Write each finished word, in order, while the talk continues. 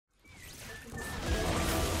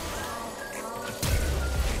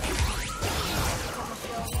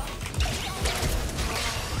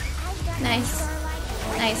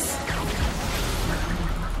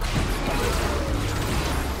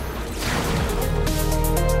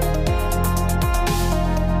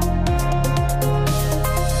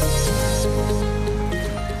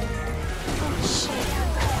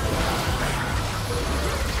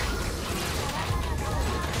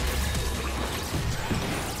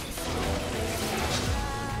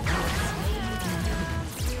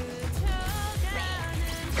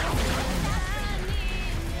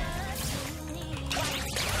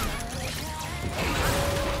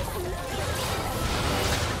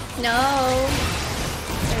No.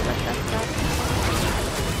 Wait, what the fuck?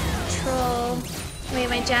 Troll. Wait,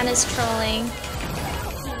 my Janna's trolling.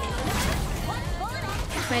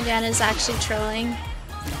 My Janna's actually trolling.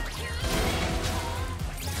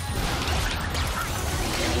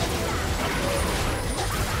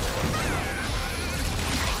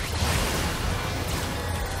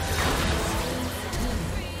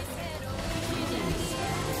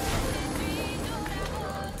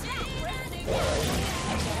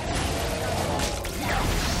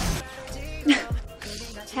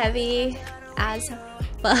 Heavy as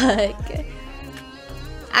fuck.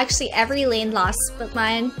 Actually, every lane lost but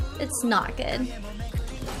mine. It's not good.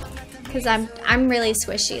 Cause I'm really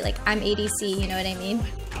squishy. Like I'm ADC, you know what I mean?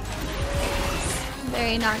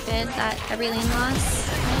 Very not good that every lane lost.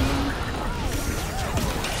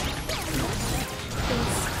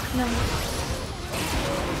 Please, no.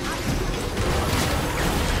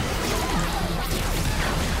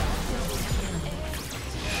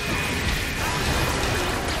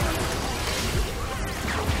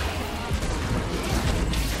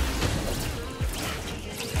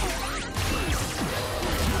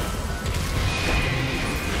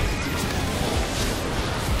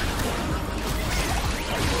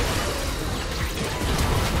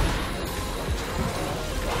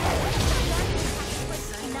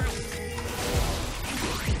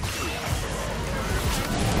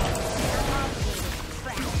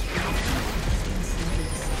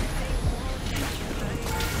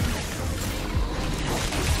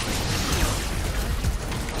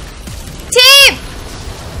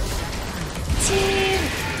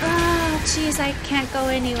 I can't go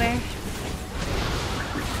anywhere.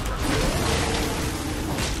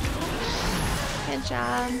 Good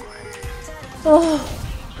job. Oh,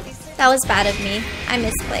 that was bad of me. I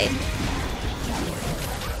misplayed.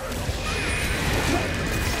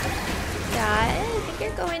 Yeah, I think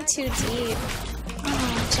you're going too deep.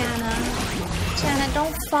 Oh, Janna. Janna,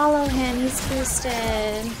 don't follow him. He's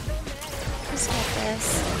boosted. Just get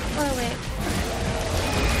this. Oh, wait.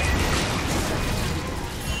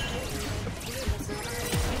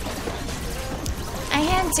 I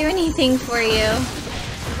can't do anything for you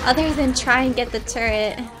other than try and get the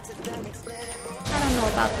turret. I don't know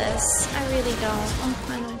about this. I really don't. Oh,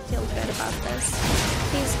 I don't feel good about this.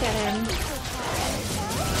 Please get in.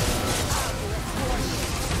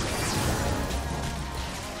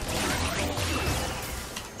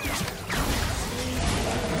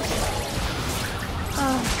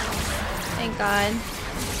 Oh, thank God.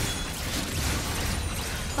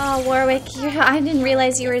 Oh, Warwick, I didn't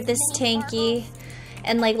realize you were this tanky.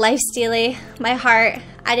 And like lifestealing, my heart,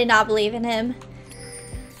 I did not believe in him.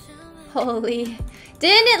 Holy.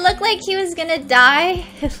 Didn't it look like he was gonna die?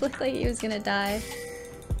 It looked like he was gonna die.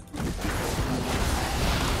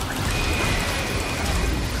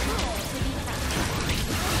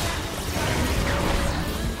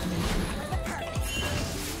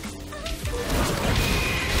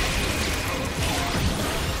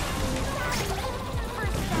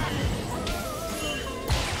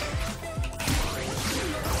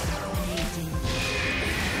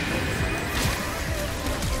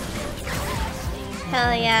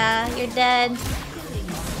 Hell yeah, you're dead.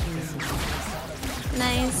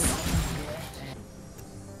 Nice.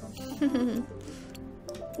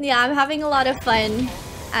 Yeah, I'm having a lot of fun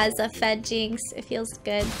as a Fed Jinx. It feels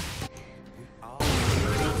good.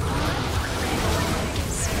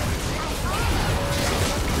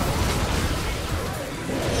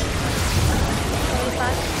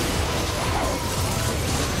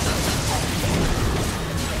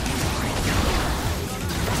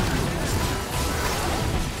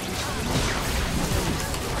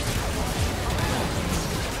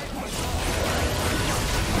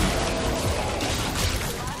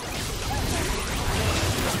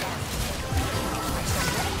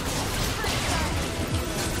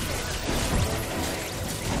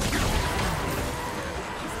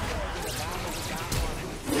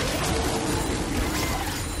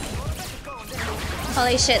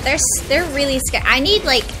 Holy shit, they're really scared. I need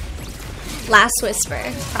like Last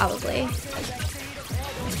Whisper, probably.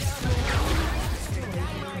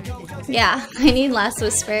 Yeah, I need Last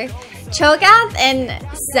Whisper. Cho'Gath and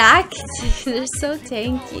Zac, they're so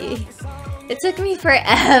tanky. It took me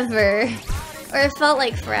forever. Or it felt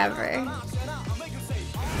like forever.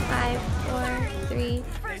 5, 4, 3,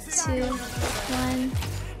 2, 1.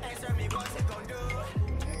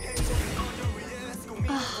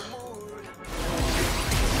 Oh.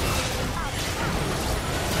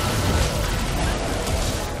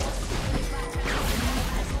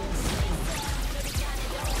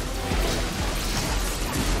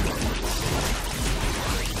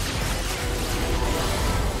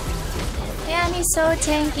 Man, he's so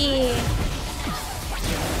tanky.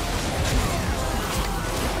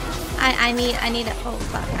 I need a, oh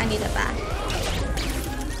fuck, I need a back.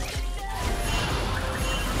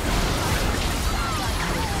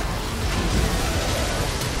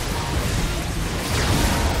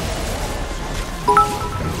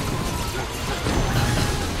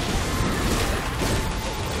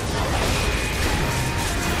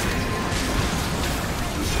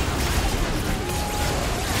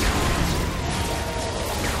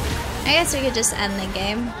 I guess we could just end the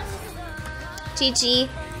game. GG.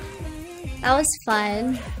 That was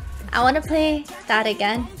fun. I want to play that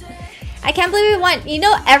again. I can't believe we won. You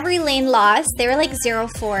know, every lane lost. They were like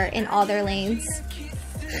 0-4 in all their lanes.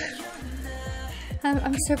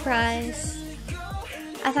 I'm surprised.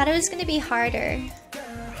 I thought it was gonna be harder.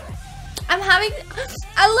 I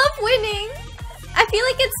love winning. I feel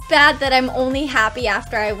like it's bad that I'm only happy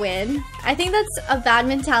after I win. I think that's a bad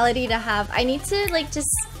mentality to have. I need to like just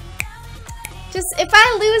if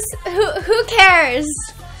I lose, who cares?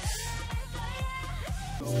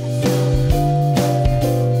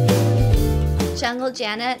 Jungle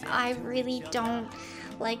Janet, I really don't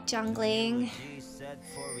like jungling.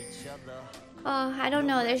 Oh, I don't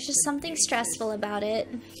know, there's just something stressful about it.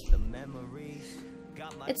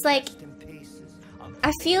 It's like,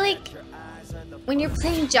 I feel like when you're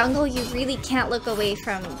playing jungle, you really can't look away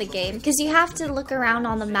from the game because you have to look around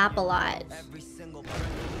on the map a lot.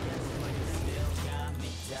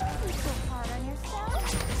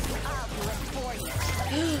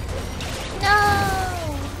 No!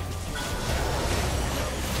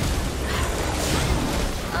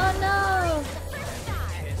 Oh no!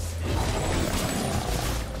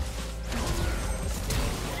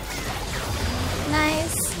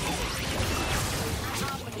 Nice.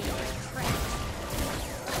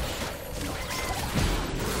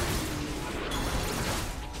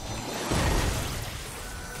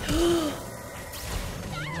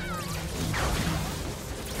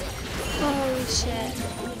 Holy shit.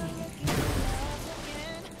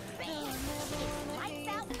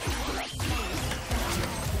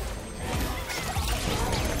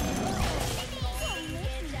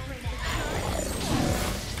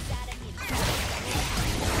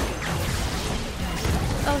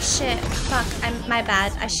 Oh shit, fuck, my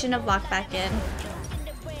bad. I shouldn't have walked back in.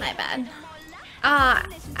 My bad.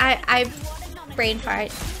 I brain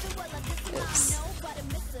fart. Oops.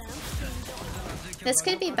 This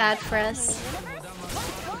could be bad for us.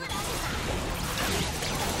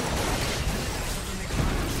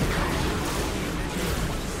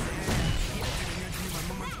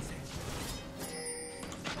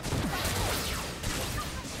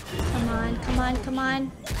 Come on, come on, come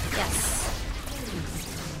on. Yes.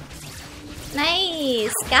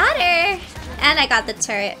 Nice! Got her! And I got the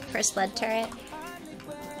turret. First blood turret.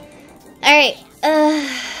 Alright.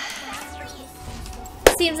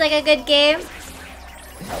 Seems like a good game.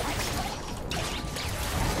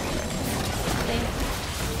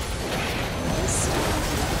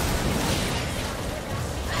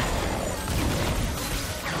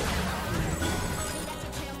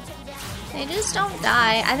 They just don't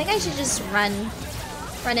die. I think I should just run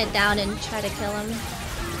it down and try to kill him.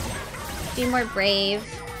 Be more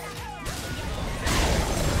brave.